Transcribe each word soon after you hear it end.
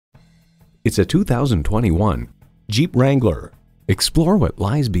It's a 2021 Jeep Wrangler. Explore what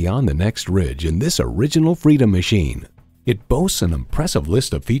lies beyond the next ridge in this original freedom machine. It boasts an impressive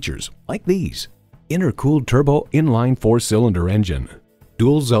list of features like these: intercooled turbo inline 4-cylinder engine,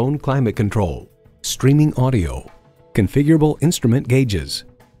 dual zone climate control, streaming audio, configurable instrument gauges,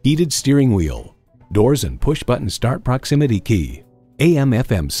 heated steering wheel, doors and push-button start proximity key,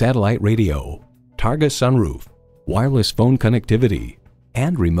 AM/FM satellite radio, Targa sunroof, wireless phone connectivity,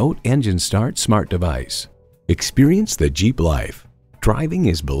 and remote engine start smart device. Experience the Jeep life. Driving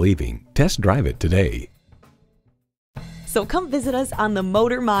is believing. Test drive it today. So come visit us on the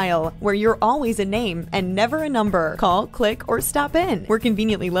Motor Mile, where you're always a name and never a number. Call, click, or stop in. We're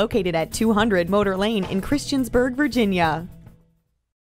conveniently located at 200 Motor Lane in Christiansburg, Virginia.